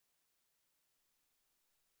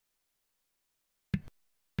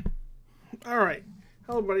All right.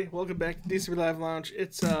 Hello, everybody. Welcome back to DACW Live Lounge.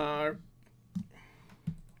 It's our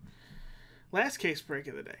last case break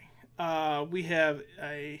of the day. We have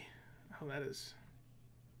a... Oh, that is...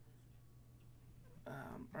 all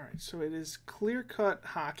right, so it is clear-cut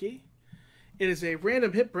hockey. It is a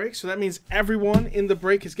random hit break, so that means everyone in the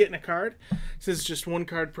break is getting a card. This is just one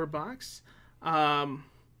card per box.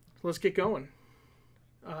 Let's get going.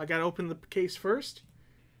 I got to open the case first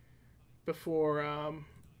before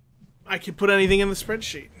I can put anything in the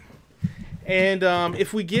spreadsheet. And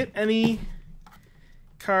if we get any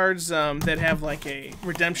cards that have like a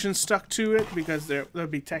redemption stuck to it, because there'll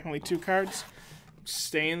be technically two cards,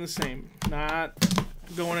 staying the same, not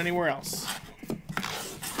going anywhere else.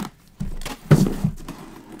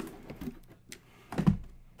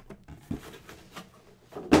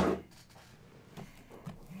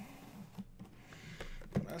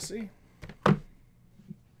 Let's see.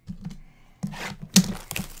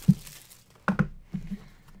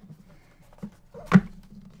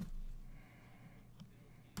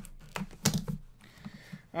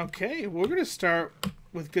 Okay, we're going to start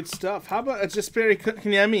with good stuff. How about a Jesperi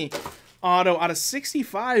Kotkaniemi auto out of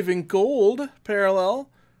 65 in gold parallel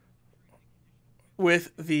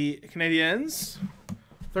with the Canadiens.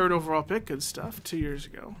 Third overall pick, good stuff, 2 years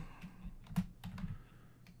ago.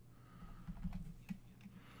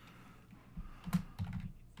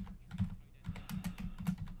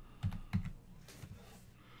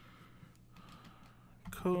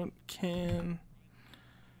 Kotkan.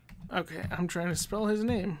 Okay, I'm trying to spell his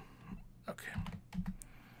name. Okay.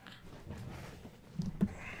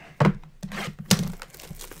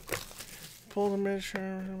 Pull the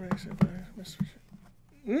measure.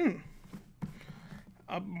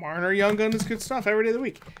 Marner Young Gun is good stuff every day of the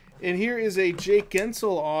week. And here is a Jake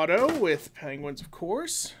Gensel auto with Penguins, of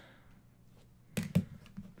course.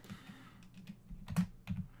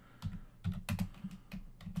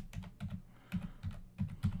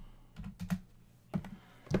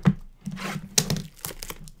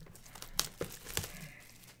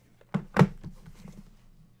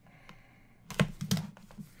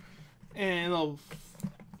 And a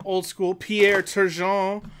old school Pierre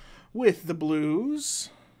Turgeon with the Blues.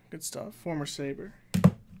 Good stuff. Former Sabre.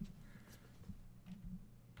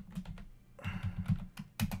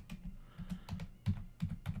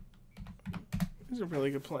 He's a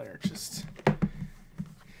really good player. Just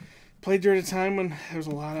played during a time when there was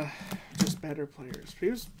a lot of just better players. But he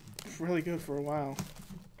was really good for a while.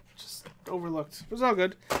 Just overlooked. It was all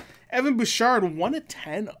good. Evan Bouchard,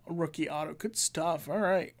 1/10 rookie auto. Good stuff. All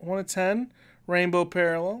right. 1/10. Rainbow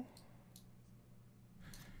parallel.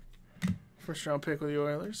 First round pick with the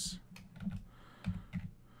Oilers.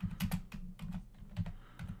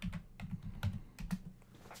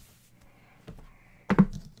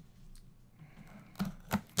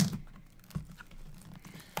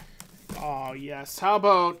 Oh, yes. How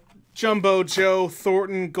about Jumbo Joe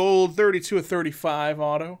Thornton Gold 32/35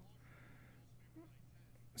 auto?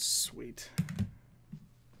 Sweet.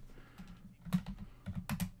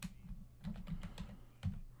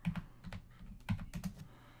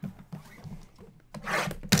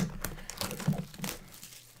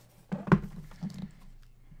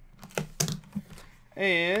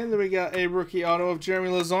 And then we got a rookie auto of Jeremy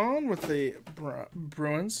Lauzon with the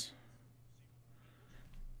Bruins.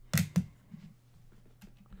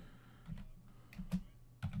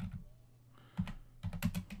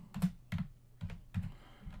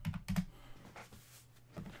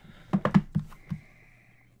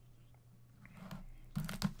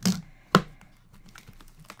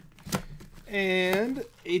 And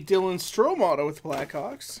a Dylan Strome auto with the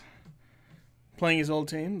Blackhawks. Playing his old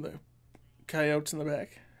team, the Coyotes in the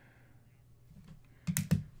back.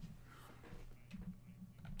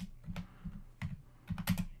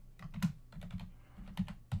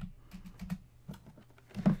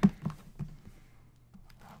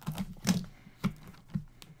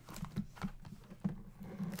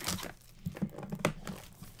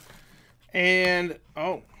 And,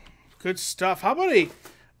 oh, good stuff. How about a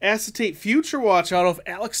Acetate Future Watch out of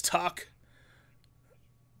Alex Tuck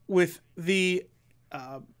with the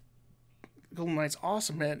Golden Knights.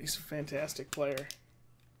 Awesome, man. He's a fantastic player.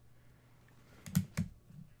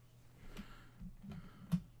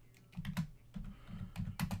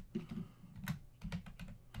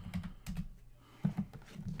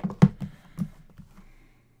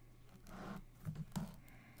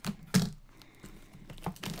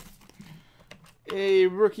 A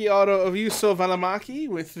rookie auto of Juuso Valimaki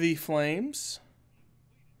with the Flames.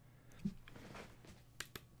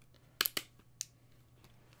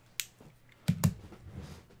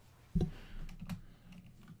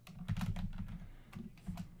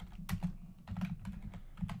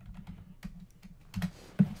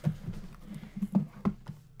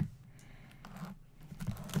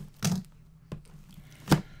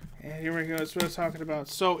 And here we go. That's what I was talking about.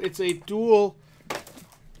 So it's a dual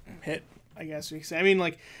hit, I guess we could say. I mean,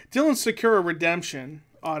 like, Dylan Sakura Redemption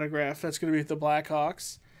autograph. That's going to be with the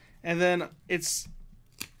Blackhawks. And then it's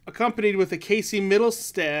accompanied with a Casey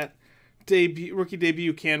Middlestat rookie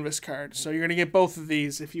debut canvas card. So you're going to get both of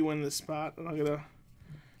these if you win this spot. And I'm going to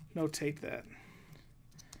notate that.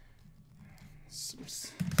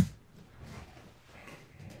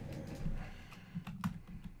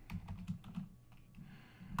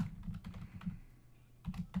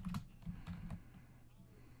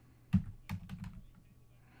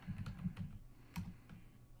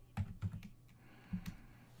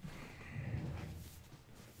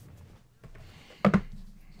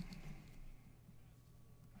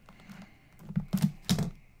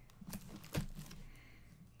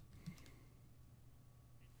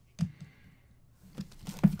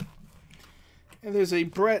 And there's a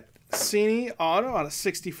Brett Cini auto out of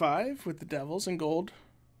 65 with the Devils in gold.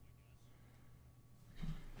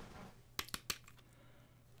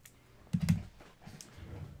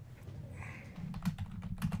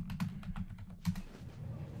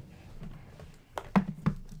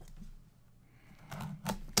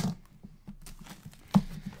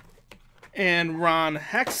 And Ron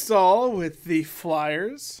Hextall with the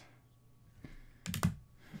Flyers.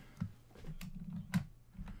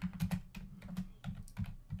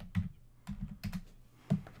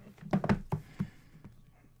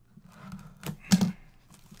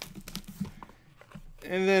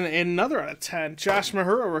 And then another out of 10, Josh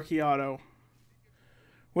Mahura rookie auto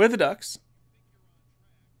with the Ducks.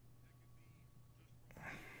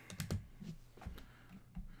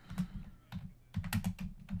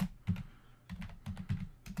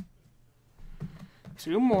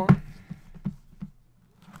 Two more.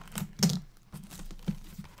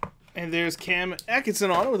 And there's Cam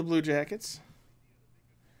Atkinson auto with the Blue Jackets.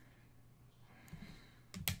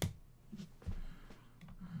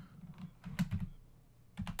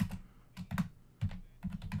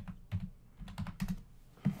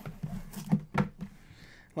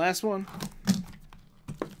 Last one.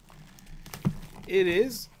 It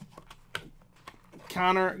is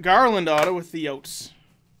Connor Garland auto with the Yotes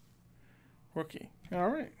rookie. All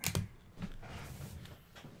right.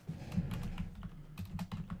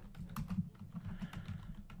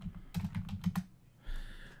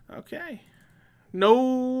 Okay.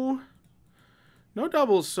 No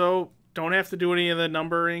doubles, so don't have to do any of the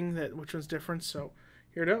numbering, which one's different. So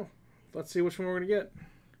here we go. Let's see which one we're going to get.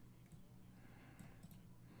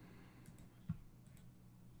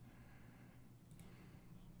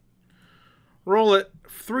 Roll it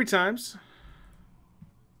 3 times.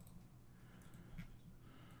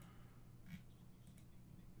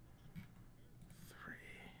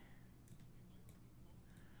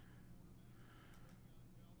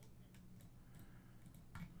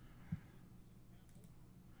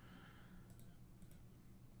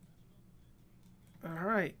 All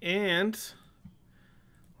right, and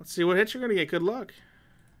let's see what hits you're going to get. Good luck.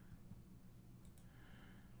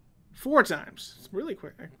 4 times. It's really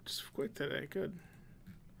quick. Just quick today. Good.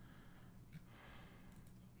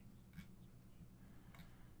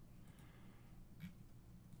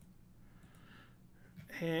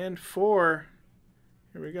 And 4.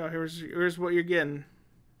 Here we go. Here's what you're getting.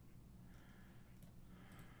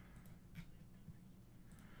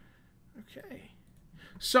 Okay.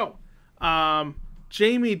 So,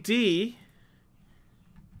 Jamie D,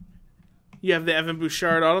 you have the Evan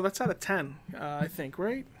Bouchard auto. That's out of 10, I think,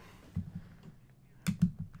 right?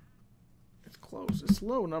 It's close. It's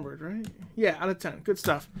low numbered, right? Yeah, out of 10. Good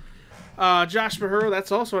stuff. Josh Mahura,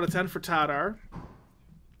 that's also out of 10 for Todd R.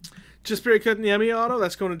 Jesperi Kotkaniemi auto,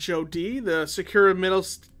 that's going to Joe D. The Sakura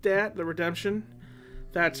Middlestat, the Redemption,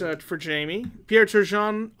 that's for Jamie. Pierre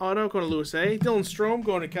Turgeon auto going to Louis A. Dylan Strome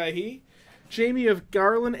going to Kai-He. Jamie of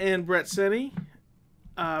Garland and Brett Cini.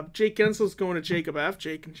 Jake Gensel's going to Jacob F.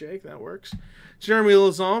 Jake and Jake, that works. Jeremy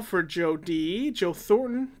Lazon for Joe D. Joe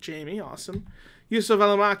Thornton, Jamie, awesome. Yusuf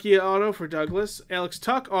Alamakia auto for Douglas. Alex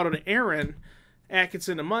Tuck auto to Aaron.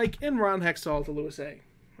 Atkinson to Mike. And Ron Hextall to Louis A.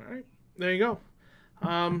 All right, there you go.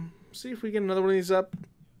 See if we get another one of these up.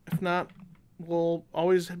 If not, we'll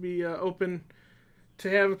always be open to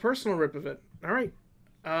have a personal rip of it. All right,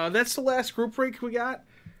 that's the last group break we got.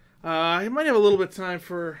 I might have a little bit of time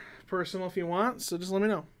for personal if you want, so just let me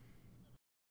know.